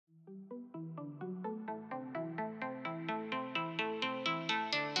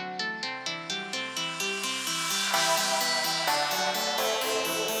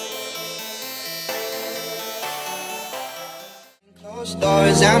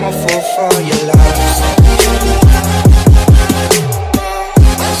doors, I'm a fool for your love.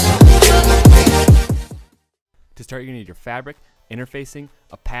 To start, you're gonna need your fabric, interfacing,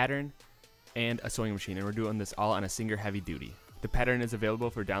 a pattern, and a sewing machine, and we're doing this all on a Singer Heavy Duty. The pattern is available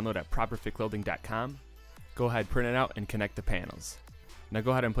for download at properfitclothing.com. Go ahead, print it out, and connect the panels. Now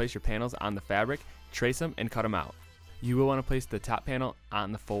go ahead and place your panels on the fabric, trace them, and cut them out. You will want to place the top panel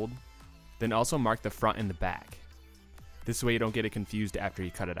on the fold, then also mark the front and the back. This way you don't get it confused after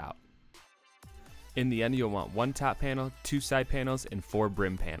you cut it out. In the end, you'll want 1 top panel, 2 side panels, and 4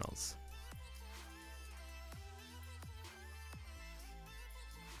 brim panels.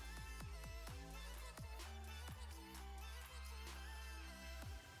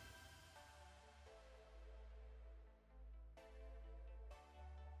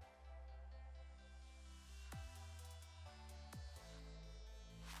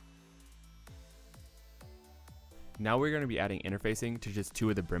 Now we're going to be adding interfacing to just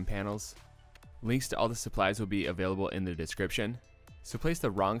 2 of the brim panels. Links to all the supplies will be available in the description. So place the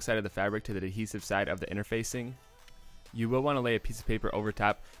wrong side of the fabric to the adhesive side of the interfacing. You will want to lay a piece of paper over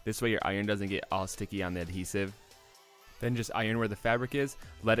top, this way your iron doesn't get all sticky on the adhesive. Then just iron where the fabric is,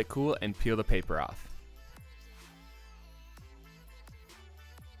 let it cool, and peel the paper off.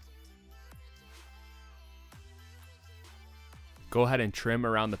 Go ahead and trim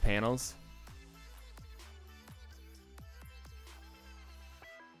around the panels.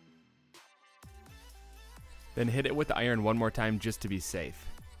 Then hit it with the iron one more time just to be safe.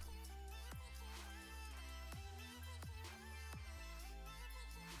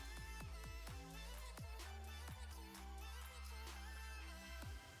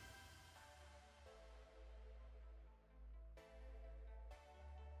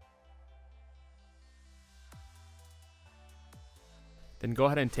 Then go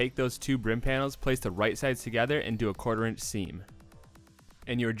ahead and take those 2 brim panels, place the right sides together, and do a 1/4 inch seam.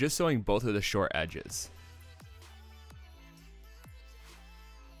 And you're just sewing both of the short edges.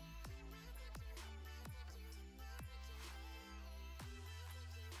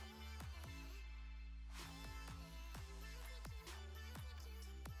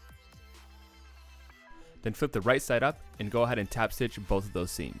 Then flip the right side up and go ahead and top stitch both of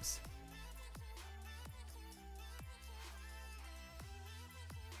those seams.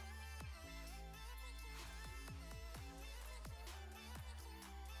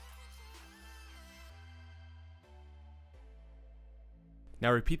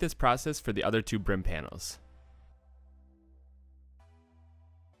 Now repeat this process for the other 2 brim panels.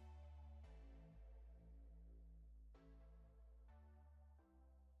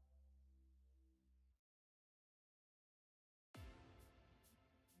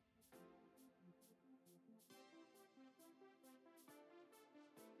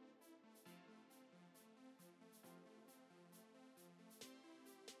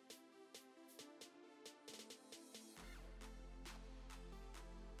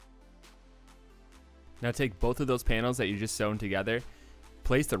 Now take both of those panels that you just sewn together,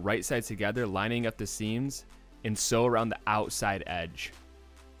 place the right sides together, lining up the seams, and sew around the outside edge.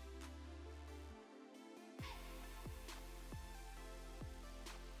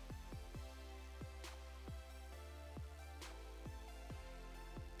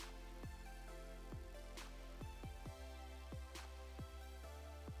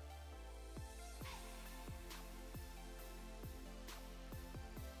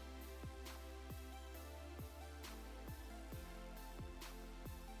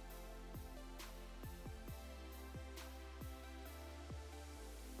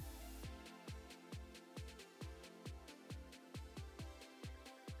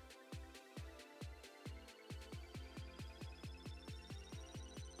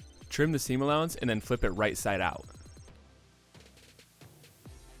 Trim the seam allowance and then flip it right side out.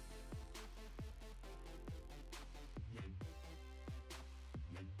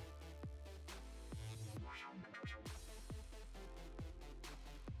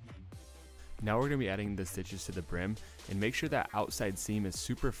 Now we're going to be adding the stitches to the brim, and make sure that outside seam is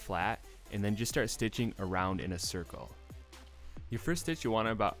super flat, and then just start stitching around in a circle. Your first stitch you want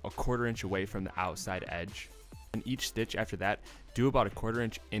it about a 1/4 inch away from the outside edge. And each stitch after that, do about a 1/4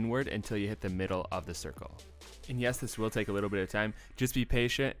 inch inward until you hit the middle of the circle. And yes, this will take a little bit of time. Just be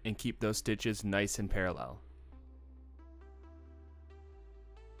patient and keep those stitches nice and parallel.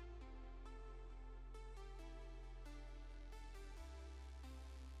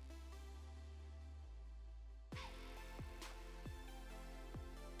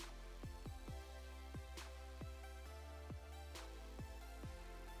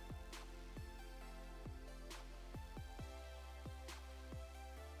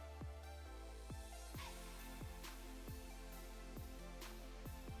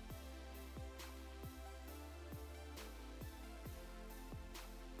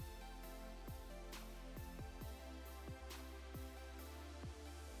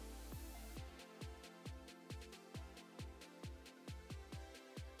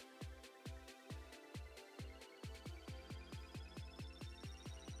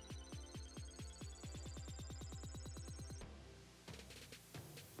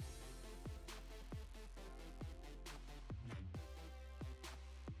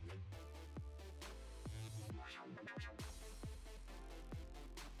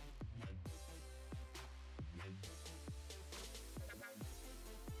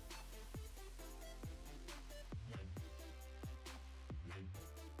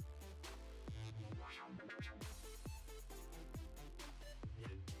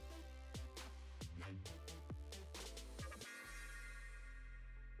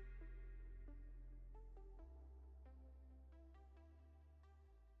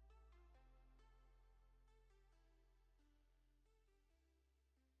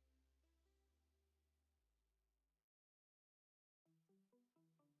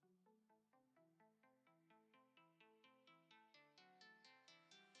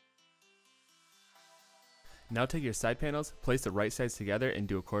 Now take your side panels, place the right sides together and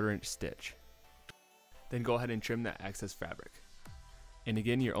do a 1/4 inch stitch. Then go ahead and trim that excess fabric. And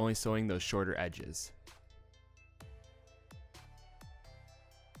again, you're only sewing those shorter edges.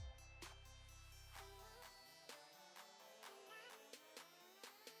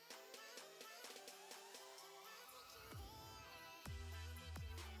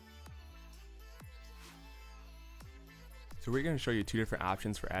 So we're going to show you 2 different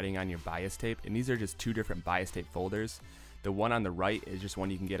options for adding on your bias tape, and these are just 2 different bias tape folders. The one on the right is just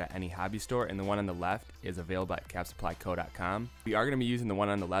one you can get at any hobby store, and the one on the left is available at capsupplyco.com. We are going to be using the one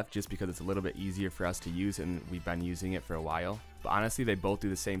on the left just because it's a little bit easier for us to use and we've been using it for a while. But honestly, they both do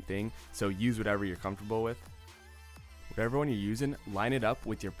the same thing, so use whatever you're comfortable with. Whatever one you're using, line it up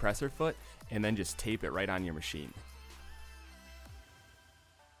with your presser foot and then just tape it right on your machine.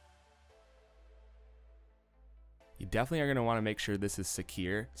 You definitely are going to want to make sure this is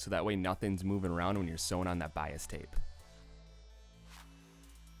secure so that way nothing's moving around when you're sewing on that bias tape.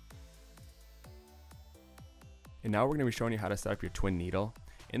 And now we're going to be showing you how to set up your twin needle.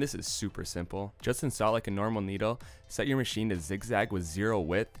 And this is super simple. Just install like a normal needle, set your machine to zigzag with 0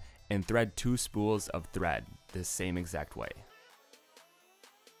 width, and thread 2 spools of thread the same exact way.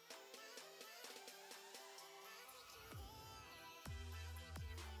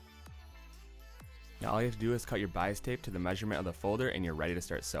 Now all you have to do is cut your bias tape to the measurement of the folder and you're ready to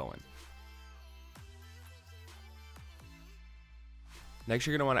start sewing. Next,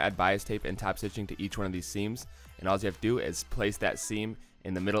 you're going to want to add bias tape and top stitching to each one of these seams, and all you have to do is place that seam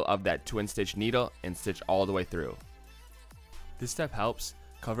in the middle of that twin stitch needle and stitch all the way through. This step helps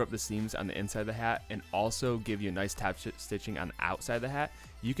cover up the seams on the inside of the hat and also give you a nice top stitching on the outside of the hat.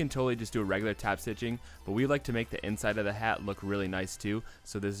 You can totally just do a regular top stitching, but we like to make the inside of the hat look really nice too,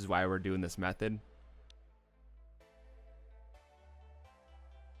 so this is why we're doing this method.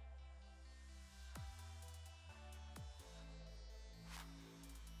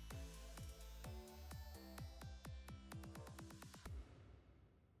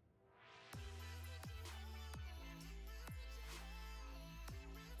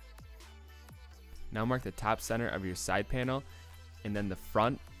 Now mark the top center of your side panel and then the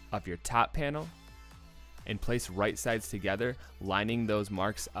front of your top panel and place right sides together, lining those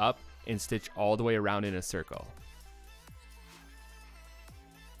marks up and stitch all the way around in a circle.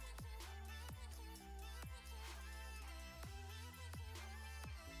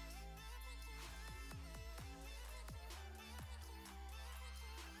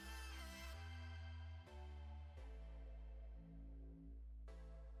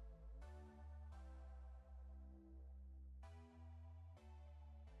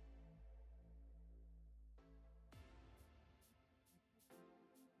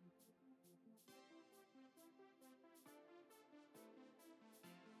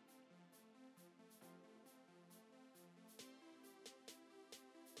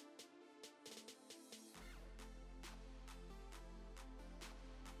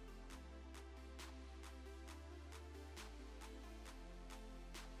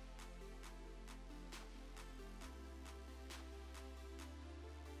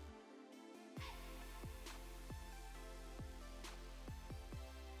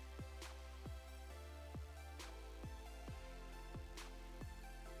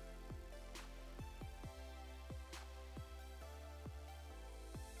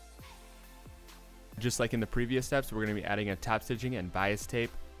 Just like in the previous steps, we're going to be adding a top stitching and bias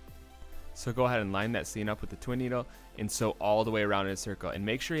tape. So go ahead and line that seam up with the twin needle and sew all the way around in a circle. And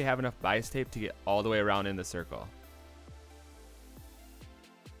make sure you have enough bias tape to get all the way around in the circle.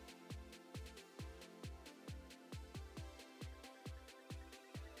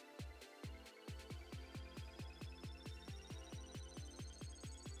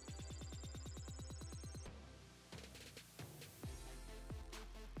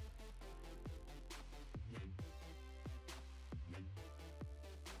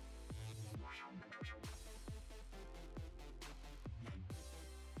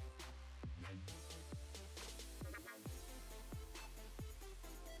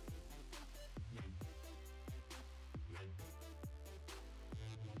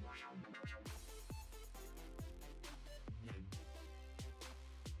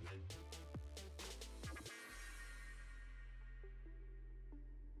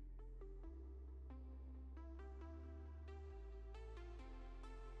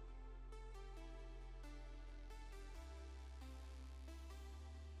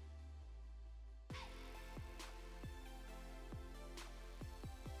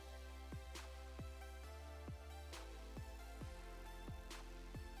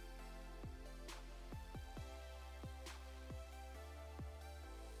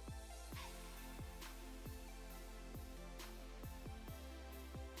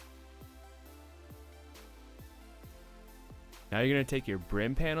 Now you're going to take your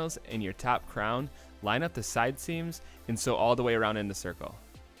brim panels and your top crown, line up the side seams, and sew all the way around in the circle.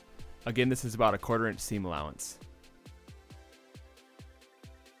 Again, this is about a 1/4 inch seam allowance.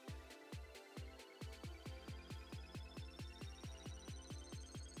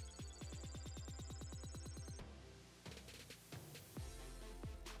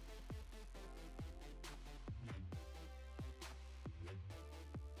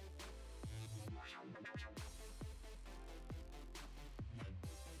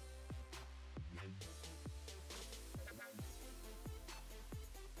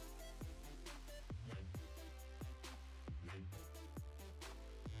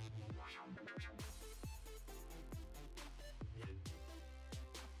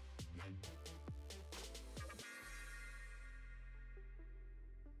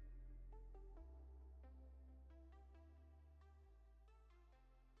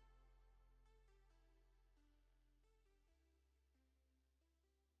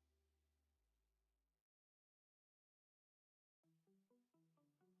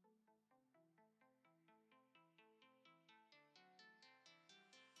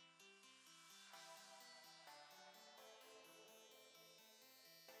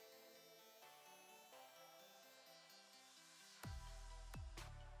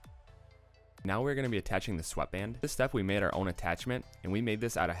 Now we're going to be attaching the sweatband. This step we made our own attachment, and we made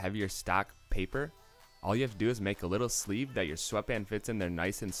this out of heavier stock paper. All you have to do is make a little sleeve that your sweatband fits in there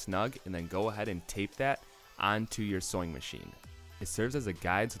nice and snug, and then go ahead and tape that onto your sewing machine. It serves as a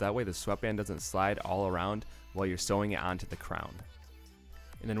guide so that way the sweatband doesn't slide all around while you're sewing it onto the crown.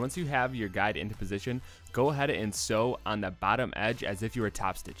 And then once you have your guide into position, go ahead and sew on the bottom edge as if you were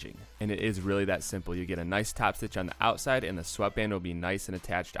top stitching. And it is really that simple. You get a nice top stitch on the outside and the sweatband will be nice and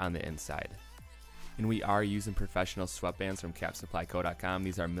attached on the inside. And we are using professional sweatbands from capsupplyco.com.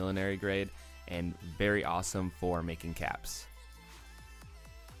 These are millinery grade and very awesome for making caps.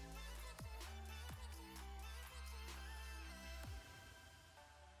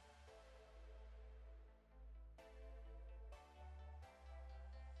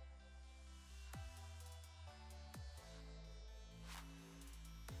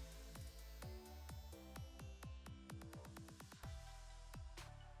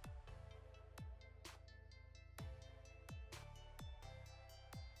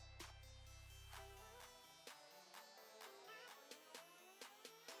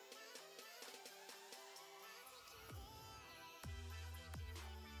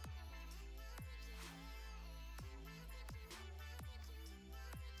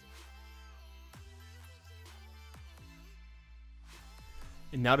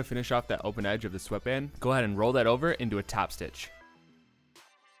 And now to finish off that open edge of the sweatband, go ahead and roll that over into a top stitch.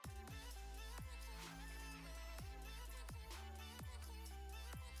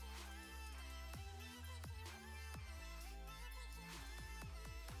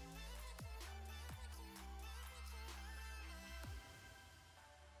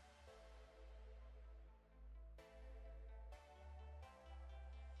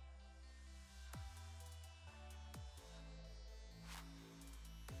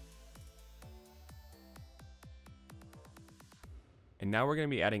 And now we're going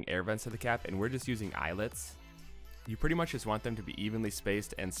to be adding air vents to the cap, and we're just using eyelets. You pretty much just want them to be evenly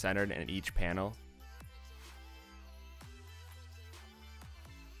spaced and centered in each panel.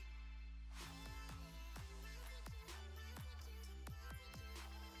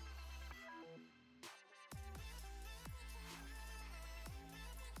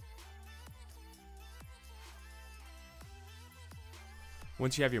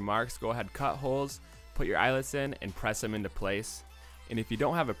 Once you have your marks, go ahead, cut holes, put your eyelets in, and press them into place. And if you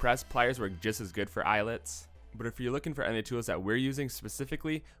don't have a press, pliers work just as good for eyelets. But if you're looking for any tools that we're using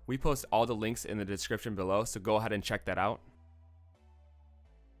specifically, we post all the links in the description below, so go ahead and check that out.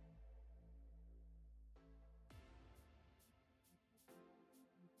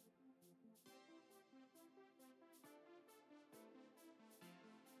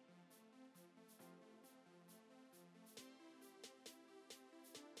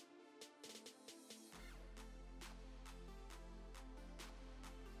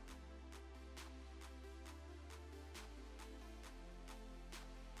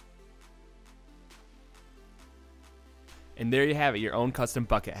 And there you have it, your own custom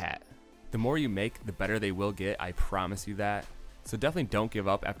bucket hat. The more you make, the better they will get, I promise you that. So definitely don't give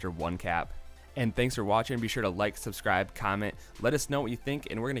up after one cap. And thanks for watching. Be sure to like, subscribe, comment, let us know what you think,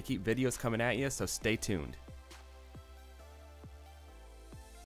 and we're going to keep videos coming at you, so stay tuned.